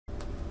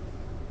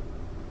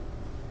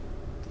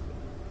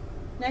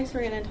Next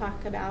we're going to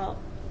talk about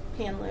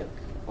Panleuk,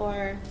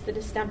 or the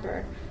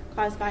distemper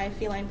caused by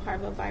feline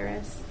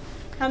parvovirus.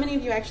 How many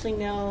of you actually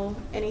know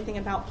anything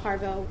about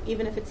parvo,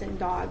 even if it's in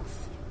dogs?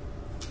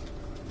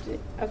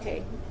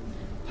 Okay.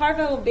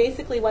 Parvo,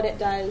 basically what it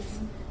does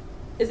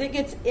is it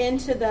gets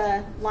into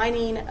the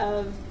lining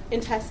of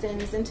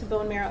intestines, into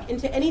bone marrow,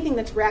 into anything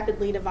that's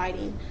rapidly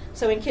dividing.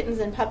 So in kittens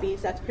and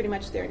puppies, that's pretty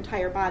much their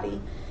entire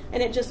body.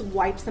 And it just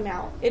wipes them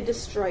out. It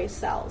destroys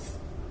cells.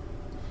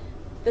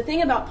 The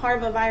thing about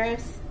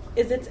parvovirus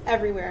is it's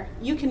everywhere.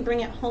 You can bring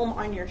it home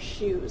on your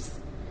shoes.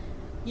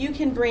 You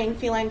can bring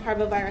feline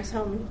parvovirus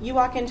home. You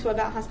walk into a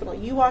vet hospital.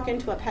 You walk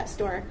into a pet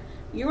store.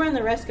 You run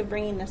the risk of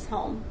bringing this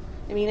home.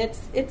 I mean,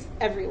 it's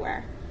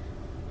everywhere.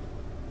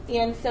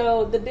 And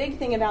so the big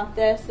thing about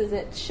this is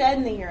it's shed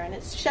in the urine,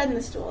 it's shed in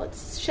the stool,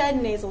 it's shed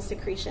in nasal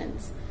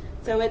secretions.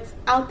 So it's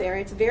out there.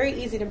 It's very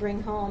easy to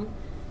bring home.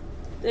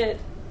 The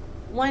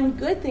one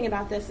good thing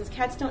about this is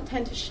cats don't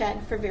tend to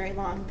shed for very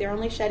long. They're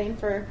only shedding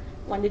for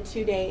 1 to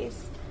 2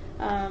 days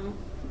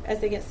as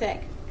they get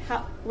sick.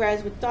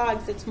 Whereas with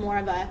dogs, it's more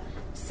of a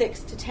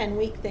 6 to 10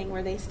 week thing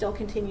where they still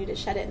continue to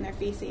shed it in their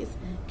feces.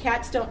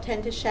 Cats don't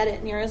tend to shed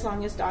it near as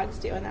long as dogs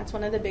do, and that's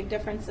one of the big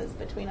differences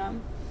between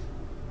them.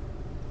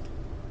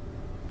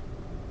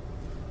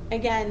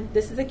 Again,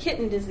 this is a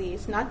kitten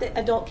disease, not that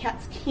adult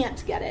cats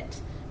can't get it,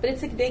 but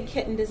it's a big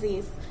kitten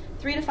disease.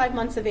 3 to 5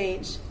 months of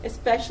age,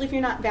 especially if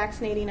you're not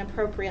vaccinating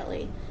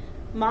appropriately.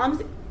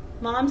 Mom's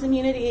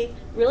immunity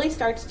really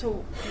starts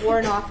to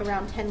worn off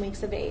around 10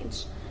 weeks of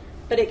age,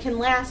 but it can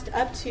last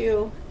up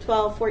to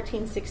 12,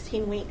 14,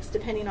 16 weeks,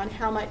 depending on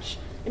how much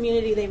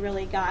immunity they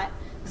really got.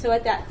 So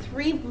at that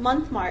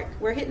 3-month mark,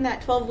 we're hitting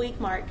that 12-week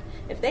mark.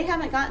 If they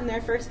haven't gotten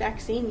their first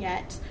vaccine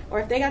yet,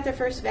 or if they got their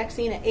first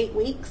vaccine at 8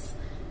 weeks,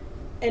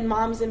 and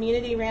mom's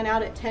immunity ran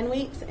out at 10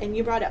 weeks, and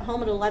you brought it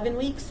home at 11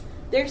 weeks,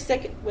 they're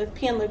sick with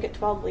Panleuk at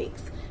 12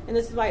 weeks. And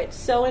this is why it's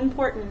so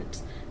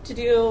important to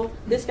do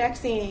this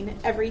vaccine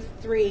every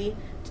 3.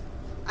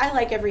 I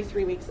like every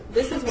 3 weeks.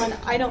 This is one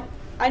I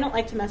don't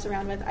like to mess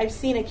around with. I've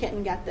seen a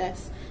kitten get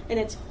this, and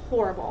it's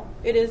horrible.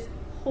 It is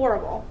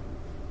horrible.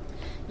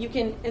 You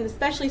can, and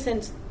especially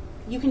since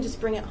you can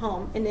just bring it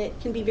home, and it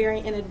can be very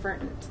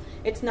inadvertent.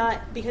 It's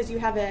not because you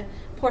have a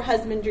poor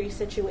husbandry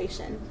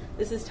situation.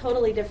 This is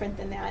totally different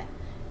than that.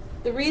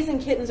 The reason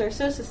kittens are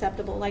so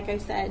susceptible, like I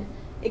said,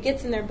 it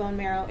gets in their bone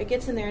marrow, it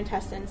gets in their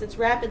intestines, it's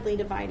rapidly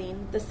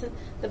dividing.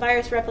 The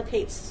virus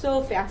replicates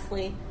so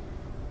fastly.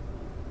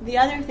 The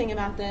other thing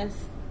about this,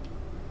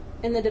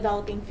 in the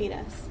developing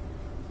fetus,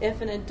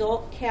 if an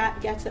adult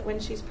cat gets it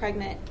when she's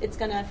pregnant, it's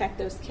going to affect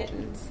those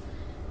kittens.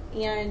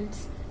 And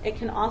it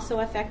can also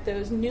affect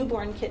those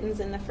newborn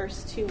kittens in the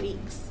first 2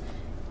 weeks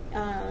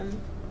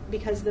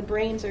because the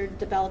brains are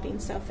developing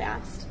so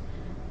fast.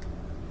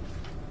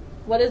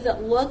 What does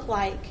it look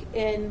like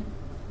in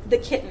the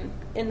kitten,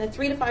 in the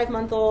 3 to 5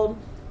 month old,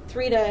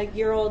 3 to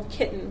year old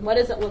kitten? What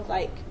does it look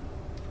like?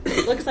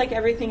 It looks like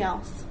everything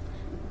else.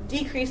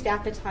 Decreased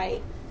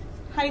appetite,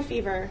 high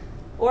fever,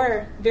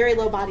 or very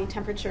low body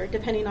temperature,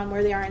 depending on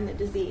where they are in the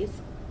disease.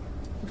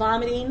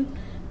 Vomiting,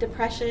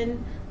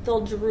 depression,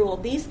 they'll drool.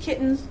 These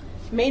kittens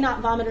may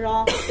not vomit at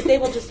all, but they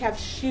will just have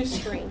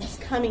shoestrings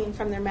coming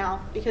from their mouth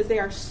because they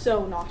are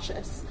so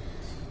nauseous.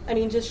 I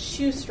mean, just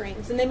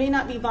shoestrings. And they may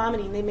not be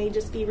vomiting. They may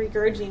just be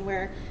regurgitating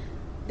where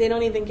they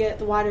don't even get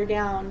the water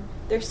down.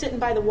 They're sitting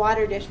by the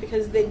water dish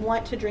because they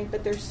want to drink,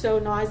 but they're so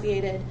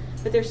nauseated,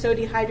 but they're so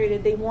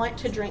dehydrated, they want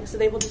to drink, so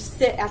they will just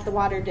sit at the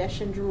water dish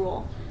and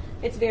drool.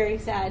 It's very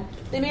sad.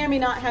 They may or may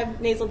not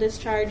have nasal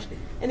discharge,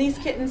 and these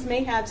kittens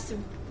may have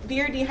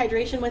severe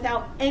dehydration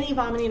without any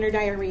vomiting or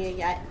diarrhea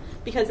yet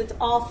because it's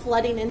all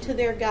flooding into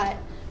their gut,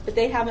 but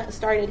they haven't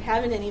started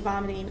having any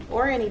vomiting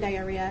or any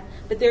diarrhea,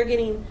 but they're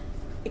getting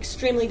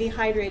extremely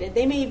dehydrated.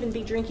 They may even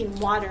be drinking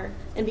water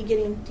and be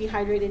getting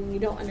dehydrated and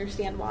you don't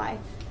understand why.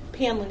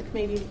 Panleuk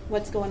may be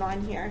what's going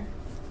on here.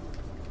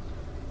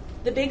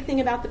 The big thing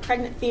about the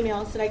pregnant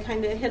females that I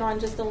kind of hit on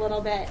just a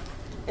little bit,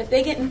 if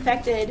they get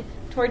infected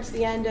towards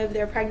the end of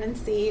their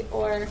pregnancy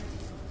or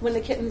when the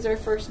kittens are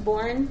first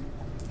born,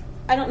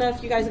 I don't know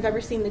if you guys have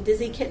ever seen the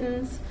dizzy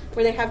kittens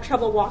where they have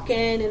trouble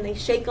walking and they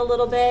shake a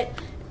little bit.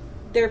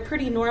 They're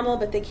pretty normal,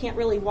 but they can't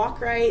really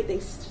walk right. They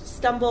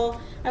stumble.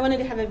 I wanted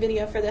to have a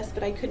video for this,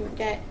 but I couldn't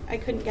get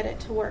it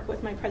to work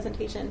with my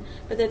presentation.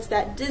 But it's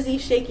that dizzy,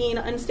 shaking,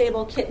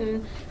 unstable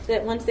kitten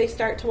that once they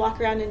start to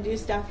walk around and do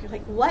stuff, you're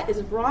like, what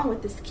is wrong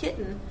with this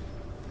kitten?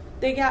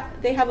 They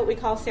have what we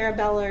call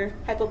cerebellar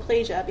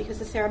hypoplasia because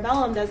the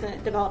cerebellum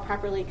doesn't develop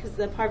properly because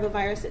the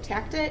parvovirus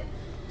attacked it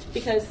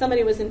because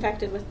somebody was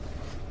infected with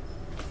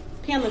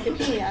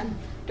Panleukopenia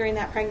during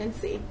that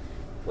pregnancy,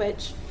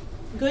 which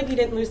good you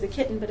didn't lose the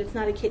kitten, but it's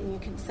not a kitten you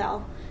can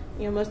sell.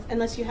 You know,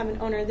 unless you have an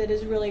owner that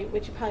is really,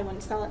 which you probably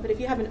wouldn't sell it, but if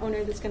you have an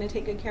owner that's going to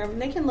take good care of them,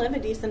 they can live a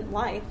decent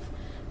life,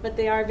 but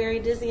they are very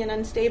dizzy and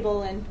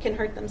unstable and can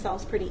hurt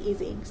themselves pretty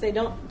easy because they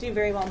don't do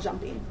very well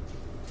jumping.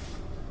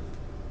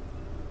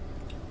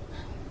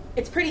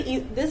 It's pretty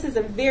this is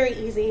a very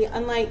easy,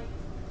 unlike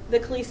the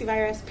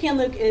Calicivirus,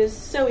 Panleuk is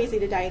so easy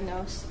to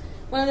diagnose.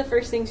 One of the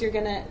first things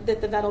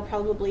that the vet will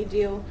probably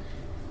do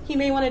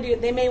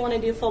they may want to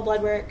do full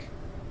blood work,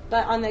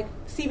 but on the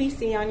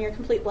CBC, on your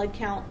complete blood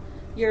count,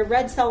 your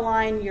red cell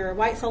line, your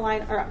white cell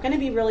line are going to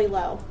be really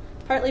low,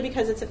 partly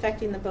because it's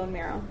affecting the bone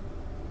marrow.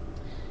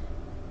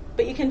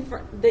 But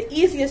the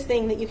easiest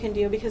thing that you can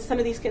do, because some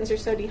of these kittens are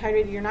so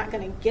dehydrated you're not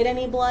going to get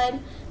any blood,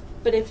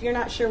 but if you're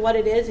not sure what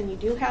it is and you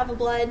do have a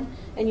blood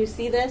and you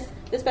see this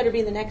better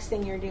be the next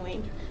thing you're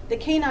doing. The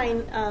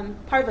canine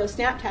parvo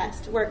snap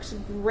test works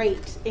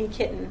great in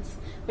kittens,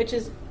 which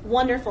is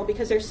wonderful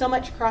because there's so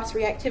much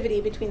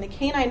cross-reactivity between the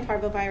canine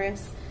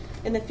parvovirus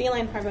and the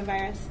feline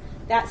parvovirus.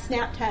 That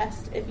snap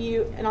test,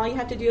 and all you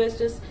have to do is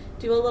just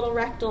do a little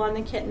rectal on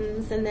the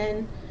kittens, and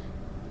then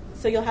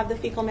so you'll have the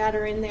fecal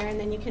matter in there, and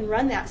then you can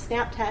run that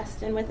snap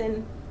test,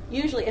 and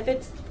usually if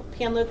it's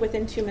Panleuk,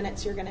 within 2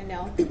 minutes you're going to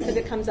know because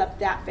it comes up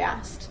that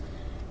fast.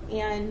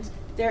 And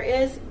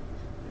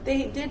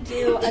they did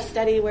do a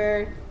study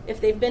where if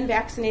they've been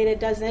vaccinated,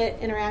 does it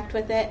interact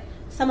with it?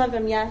 Some of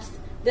them, yes.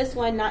 This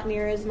one, not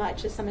near as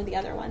much as some of the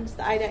other ones.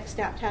 The IDEX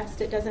snap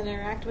test, it doesn't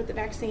interact with the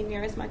vaccine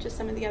near as much as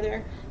some of the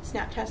other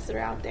snap tests that are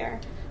out there.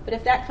 But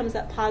if that comes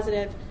up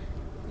positive,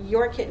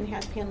 your kitten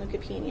has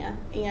Panleukopenia,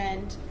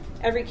 and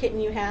every kitten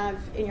you have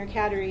in your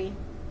cattery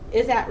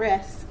is at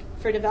risk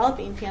for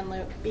developing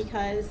Panleuk,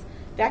 because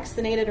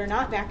vaccinated or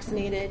not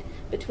vaccinated,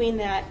 between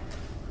that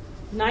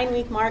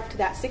 9-week mark to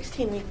that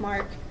 16-week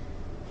mark,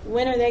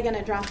 when are they going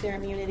to drop their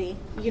immunity?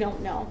 You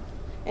don't know.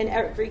 And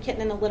every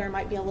kitten in the litter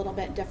might be a little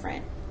bit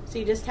different. So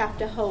you just have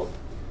to hope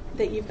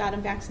that you've got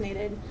them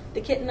vaccinated.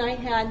 The kitten I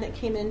had that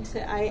came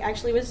I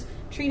actually was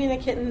treating a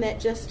kitten that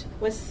just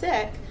was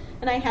sick,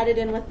 and I had it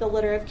in with the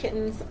litter of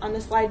kittens on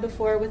the slide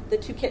before with the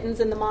 2 kittens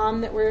and the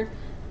mom that were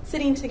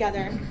sitting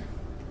together.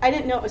 I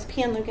didn't know it was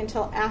Panleuk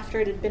until after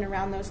it had been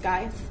around those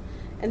guys.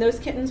 And those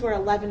kittens were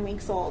 11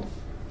 weeks old.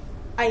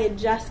 I had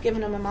just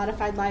given them a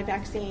modified live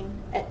vaccine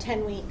at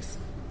 10 weeks.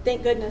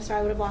 Thank goodness, or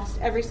I would have lost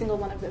every single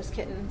one of those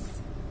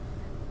kittens.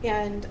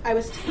 And I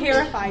was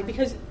terrified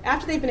because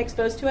after they've been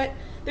exposed to it,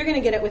 they're going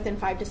to get it within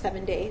 5 to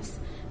 7 days.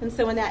 And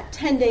so when that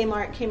 10-day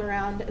mark came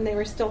around and they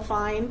were still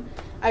fine,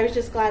 I was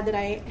just glad that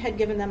I had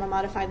given them a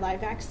modified live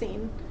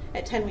vaccine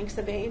at 10 weeks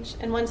of age.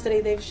 And one study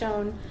they've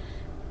shown,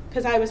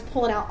 because I was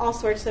pulling out all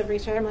sorts of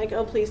research, I'm like,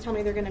 oh, please tell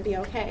me they're going to be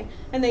okay.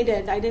 And they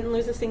did. I didn't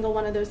lose a single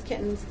one of those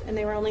kittens, and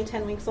they were only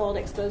 10 weeks old,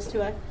 exposed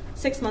to a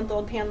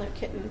 6-month-old Panleuk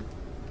kitten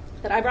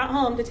that I brought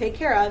home to take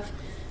care of,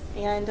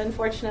 and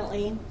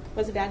unfortunately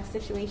was a bad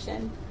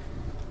situation.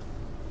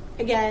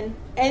 Again,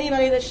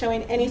 anybody that's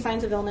showing any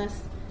signs of illness,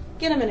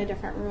 get them in a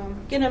different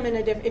room. Get them in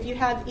if you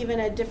have even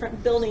a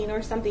different building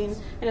or something.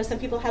 I know some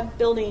people have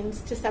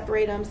buildings to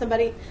separate them. Some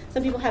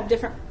people have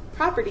different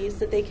properties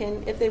that they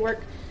can, if they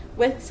work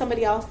with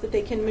somebody else, that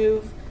they can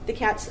move the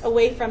cats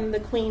away from the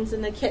queens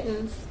and the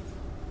kittens.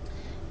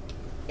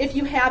 If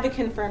you have a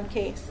confirmed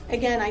case,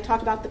 again, I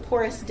talk about the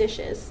porous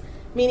dishes,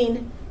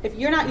 meaning if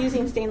you're not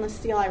using stainless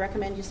steel, I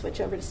recommend you switch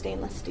over to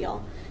stainless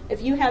steel.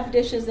 If you have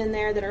dishes in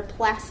there that are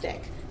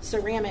plastic,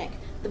 ceramic,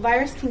 the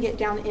virus can get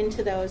down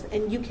into those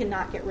and you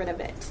cannot get rid of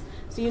it.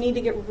 So you need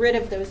to get rid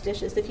of those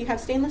dishes. If you have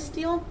stainless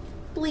steel,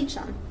 bleach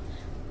them.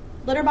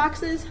 Litter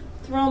boxes,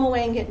 throw them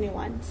away and get new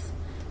ones.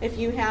 If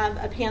you have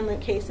a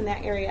Panleuk case in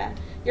that area,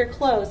 your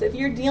clothes, if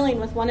you're dealing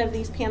with one of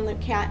these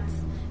Panleuk cats,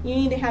 you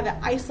need to have it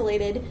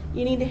isolated.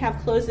 You need to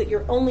have clothes that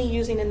you're only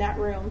using in that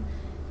room.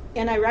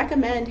 And I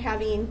recommend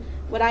having,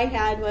 what I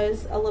had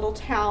was a little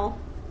towel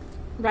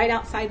right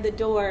outside the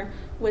door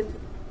with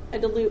a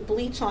dilute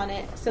bleach on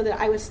it so that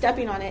I was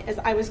stepping on it as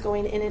I was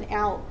going in and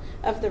out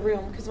of the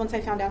room, because once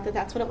I found out that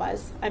that's what it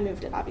was, I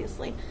moved it,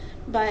 obviously.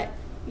 But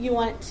you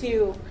want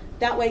to,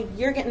 that way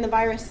you're getting the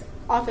virus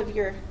off of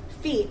your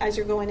feet as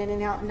you're going in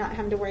and out and not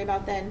having to worry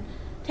about then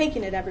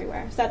taking it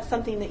everywhere. So that's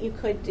something that you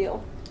could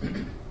do.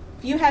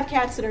 If you have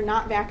cats that are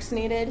not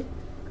vaccinated,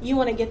 you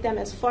want to get them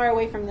as far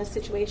away from this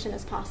situation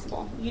as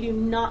possible. You do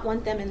not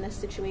want them in this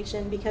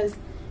situation because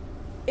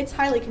it's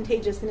highly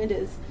contagious and it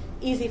is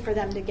easy for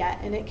them to get,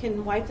 and it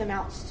can wipe them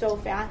out so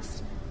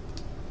fast.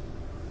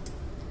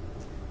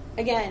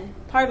 Again,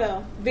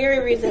 parvo, very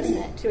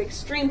resistant to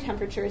extreme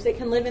temperatures. It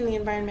can live in the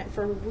environment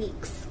for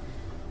weeks.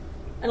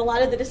 And a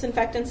lot of the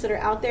disinfectants that are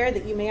out there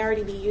that you may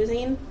already be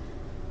using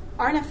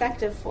aren't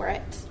effective for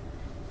it.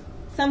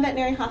 Some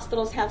veterinary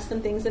hospitals have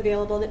some things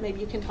available that maybe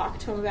you can talk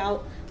to them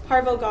about.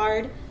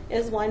 ParvoGuard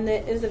is one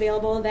that is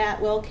available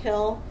that will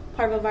kill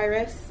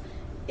parvovirus.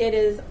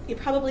 You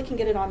probably can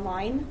get it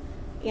online,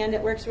 and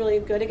it works really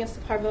good against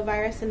the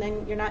parvovirus, and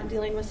then you're not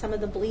dealing with some of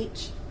the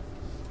bleach.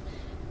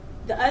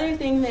 The other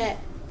thing that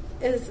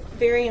is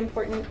very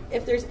important,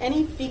 if there's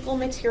any fecal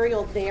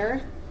material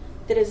there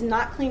that is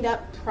not cleaned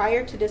up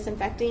prior to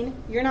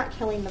disinfecting, you're not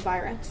killing the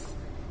virus.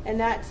 And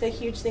that's a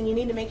huge thing. You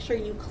need to make sure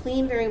you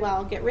clean very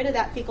well, get rid of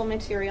that fecal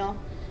material,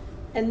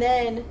 and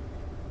then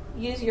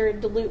use your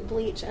dilute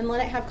bleach and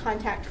let it have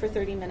contact for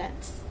 30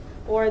 minutes.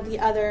 Or the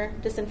other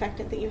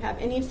disinfectant that you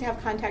have, it needs to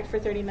have contact for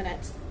 30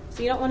 minutes.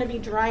 So you don't want to be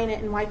drying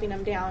it and wiping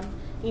them down.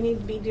 You need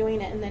to be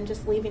doing it and then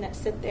just leaving it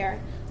sit there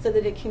so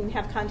that it can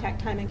have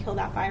contact time and kill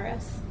that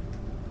virus.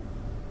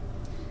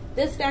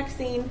 This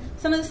vaccine,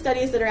 some of the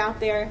studies that are out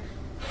there,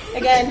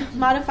 Again,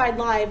 modified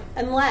live,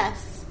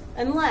 unless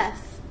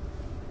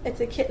it's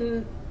a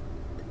kitten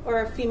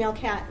or a female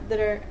cat that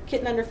are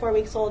kitten under 4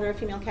 weeks old or a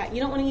female cat.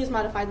 You don't want to use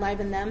modified live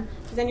in them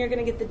because then you're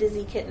going to get the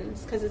dizzy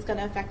kittens because it's going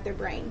to affect their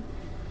brain.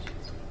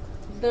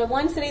 The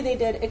one study they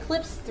did,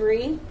 Eclipse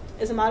 3,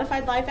 is a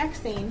modified live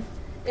vaccine.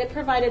 It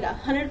provided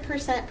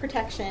 100%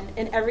 protection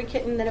in every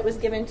kitten that it was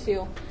given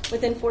to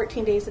within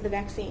 14 days of the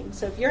vaccine.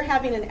 So if you're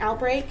having an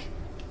outbreak,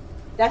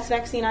 that's the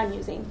vaccine I'm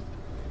using.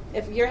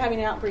 If you're having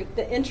an outbreak,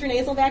 the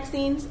intranasal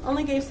vaccines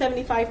only gave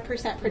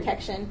 75%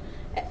 protection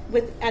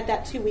at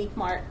that 2-week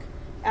mark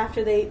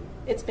after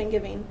it's been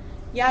given.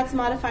 Yeah, it's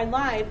modified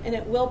live and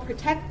it will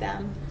protect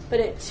them, but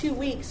at 2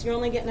 weeks you're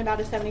only getting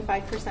about a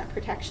 75%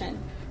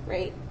 protection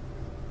rate.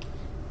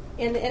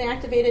 In the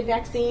inactivated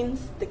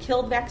vaccines, the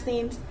killed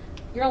vaccines,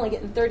 you're only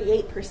getting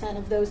 38%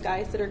 of those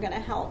guys that are going to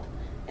help.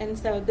 And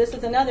so this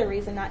is another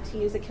reason not to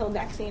use a killed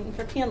vaccine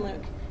for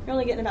Panleuk. You're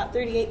only getting about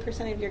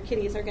 38% of your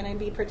kitties are going to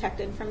be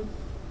protected from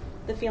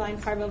the feline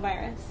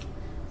parvovirus.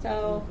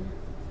 So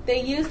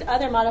they used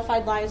other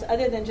modified lives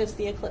other than just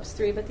the Eclipse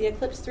 3, but the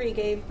Eclipse 3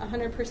 gave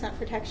 100%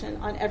 protection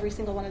on every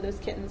single one of those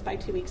kittens by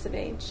 2 weeks of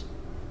age.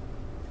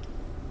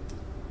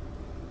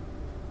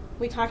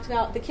 We talked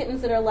about the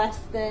kittens that are less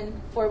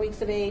than 4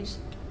 weeks of age.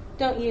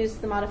 Don't use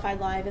the modified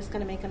live. It's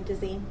going to make them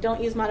dizzy.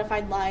 Don't use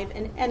modified live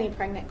in any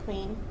pregnant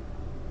queen.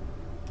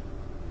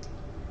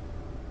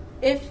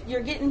 If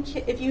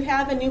you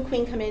have a new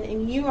queen come in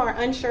and you are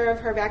unsure of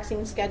her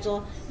vaccine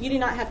schedule, you do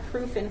not have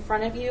proof in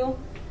front of you.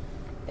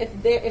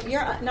 If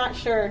you're not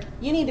sure,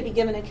 you need to be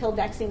given a killed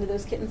vaccine to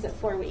those kittens at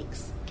 4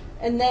 weeks.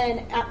 And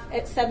then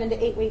at 7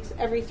 to 8 weeks,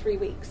 every 3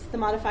 weeks, the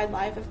modified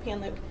live of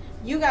Panleuk.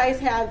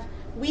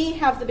 We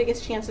have the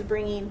biggest chance of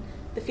bringing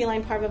the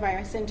feline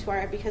parvovirus into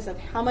our because of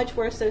how much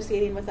we're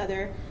associating with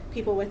other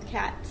people with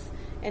cats.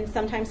 And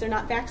sometimes they're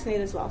not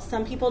vaccinated as well.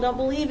 Some people don't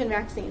believe in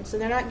vaccines, so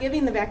they're not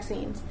giving the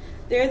vaccines.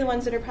 They're the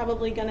ones that are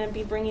probably going to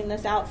be bringing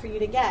this out for you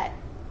to get.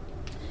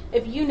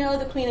 If you know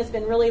the queen has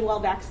been really well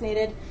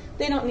vaccinated,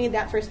 they don't need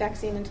that first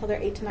vaccine until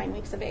they're 8 to 9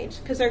 weeks of age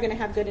because they're going to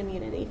have good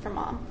immunity from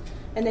mom.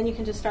 And then you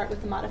can just start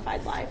with the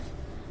modified live.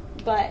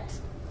 But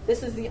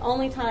this is the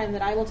only time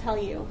that I will tell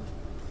you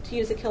to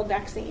use a killed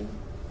vaccine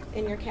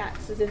in your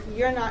cats, is if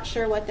you're not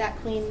sure what that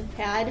queen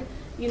had,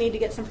 you need to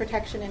get some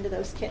protection into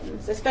those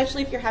kittens,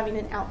 especially if you're having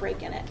an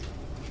outbreak in it.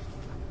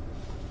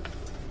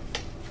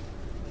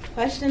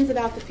 Questions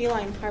about the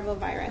feline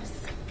parvovirus?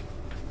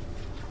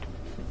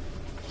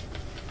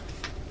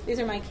 These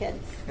are my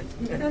kids.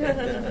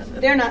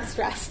 They're not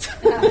stressed.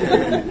 Well,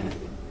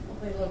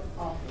 they look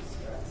awful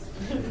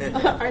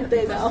stressed. Aren't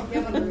they, though?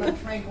 Give them a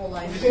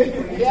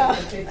tranquilizer. Yeah.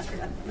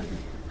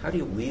 How do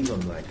you leave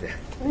them like that?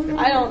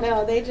 I don't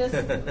know. They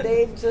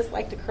just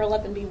like to curl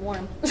up and be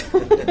warm.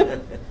 I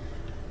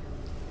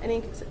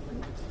think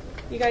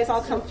you guys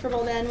all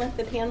comfortable then with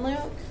the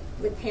Panleuk?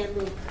 With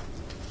Panleuk,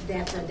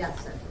 that's a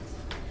death sentence.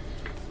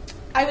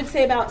 I would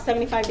say about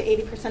 75 to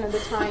 80% of the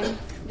time.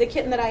 The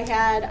kitten that I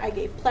had, I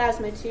gave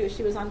plasma to.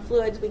 She was on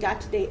fluids. We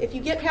got to if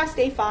you get past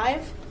day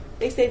 5,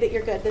 they say that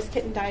you're good. This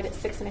kitten died at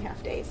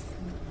 6.5 days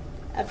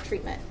of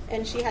treatment,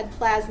 and she had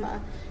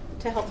plasma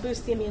to help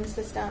boost the immune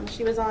system.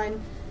 She was on.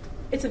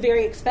 It's a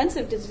very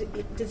expensive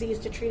disease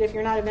to treat if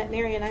you're not a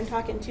veterinarian. I'm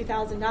talking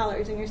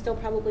 $2,000, and you're still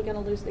probably going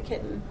to lose the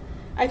kitten.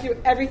 I threw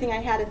everything I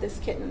had at this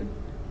kitten,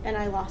 and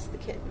I lost the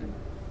kitten.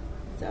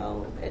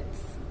 So it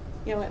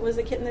was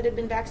a kitten that had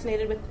been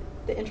vaccinated with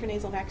the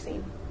intranasal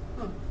vaccine.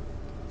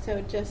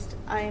 So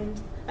I'm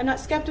not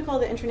skeptical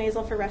of the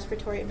intranasal for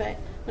respiratory, but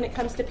when it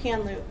comes to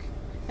Panleuk,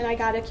 and I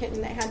got a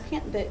kitten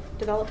that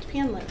developed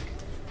Panleuk,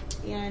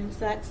 and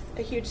so that's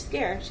a huge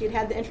scare. She'd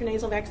had the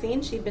intranasal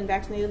vaccine. She'd been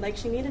vaccinated like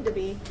she needed to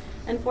be.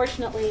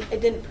 Unfortunately,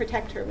 it didn't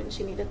protect her when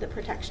she needed the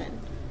protection.